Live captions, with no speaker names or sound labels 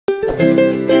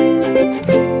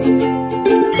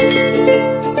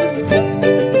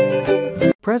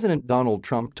President Donald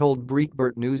Trump told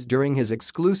Breitbart News during his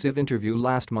exclusive interview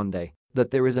last Monday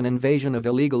that there is an invasion of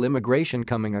illegal immigration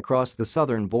coming across the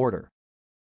southern border.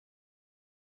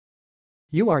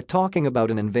 "You are talking about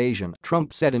an invasion,"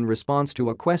 Trump said in response to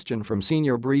a question from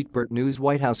senior Breitbart News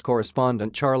White House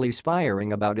correspondent Charlie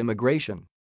Spiering about immigration.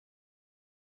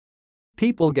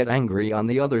 "People get angry on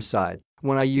the other side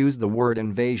when I use the word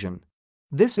invasion.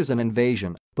 This is an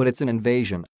invasion, but it's an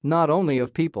invasion not only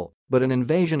of people, but an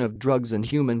invasion of drugs and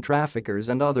human traffickers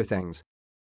and other things."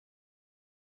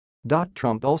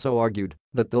 Trump also argued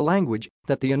that the language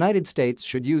that the United States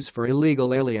should use for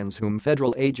illegal aliens whom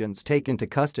federal agents take into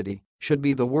custody should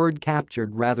be the word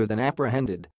captured rather than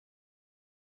apprehended.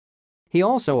 He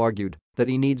also argued that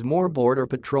he needs more Border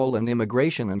Patrol and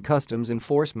Immigration and Customs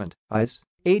Enforcement (ICE)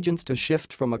 agents to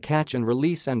shift from a catch and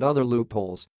release and other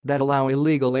loopholes that allow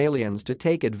illegal aliens to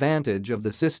take advantage of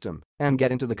the system and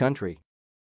get into the country.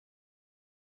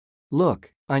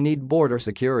 "Look, I need border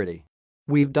security.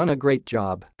 We've done a great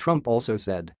job," Trump also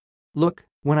said. "Look,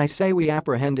 when I say we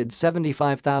apprehended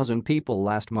 75,000 people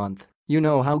last month, you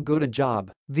know how good a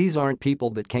job. These aren't people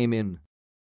that came in.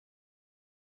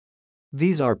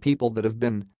 These are people that have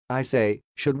been." I say,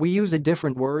 should we use a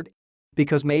different word?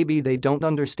 Because maybe they don't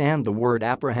understand the word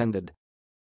apprehended.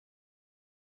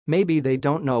 Maybe they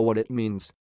don't know what it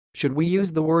means. Should we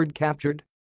use the word captured?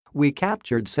 We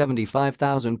captured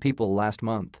 75,000 people last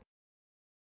month.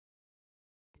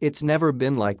 It's never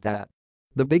been like that.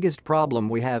 The biggest problem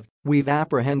we've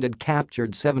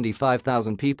captured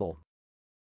 75,000 people.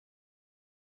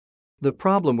 The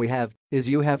problem we have is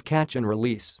you have catch and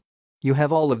release. You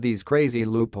have all of these crazy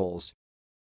loopholes.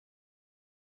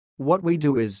 What we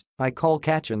do is, I call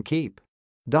catch and keep."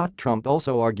 Trump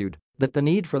also argued that the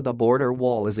need for the border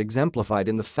wall is exemplified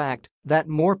in the fact that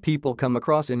more people come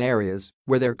across in areas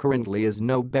where there currently is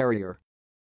no barrier.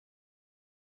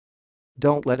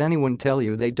 "Don't let anyone tell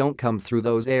you they don't come through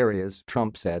those areas,"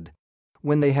 Trump said.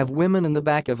 "When they have women in the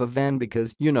back of a van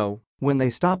because, when they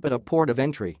stop at a port of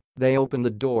entry, they open the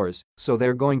doors, so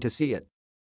they're going to see it.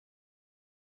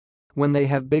 When they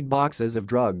have big boxes of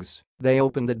drugs, they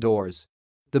open the doors.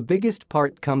 The biggest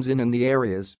part comes in the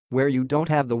areas where you don't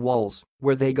have the walls,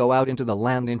 where they go out into the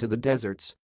land, into the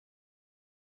deserts."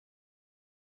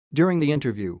 During the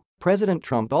interview, President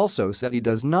Trump also said he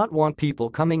does not want people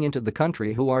coming into the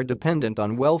country who are dependent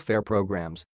on welfare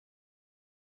programs.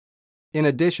 In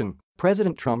addition,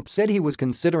 President Trump said he was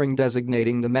considering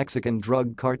designating the Mexican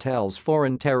drug cartels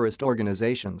foreign terrorist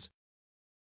organizations.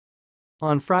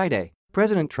 On Friday,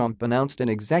 President Trump announced an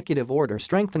executive order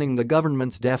strengthening the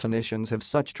government's definitions of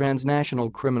such transnational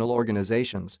criminal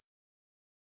organizations.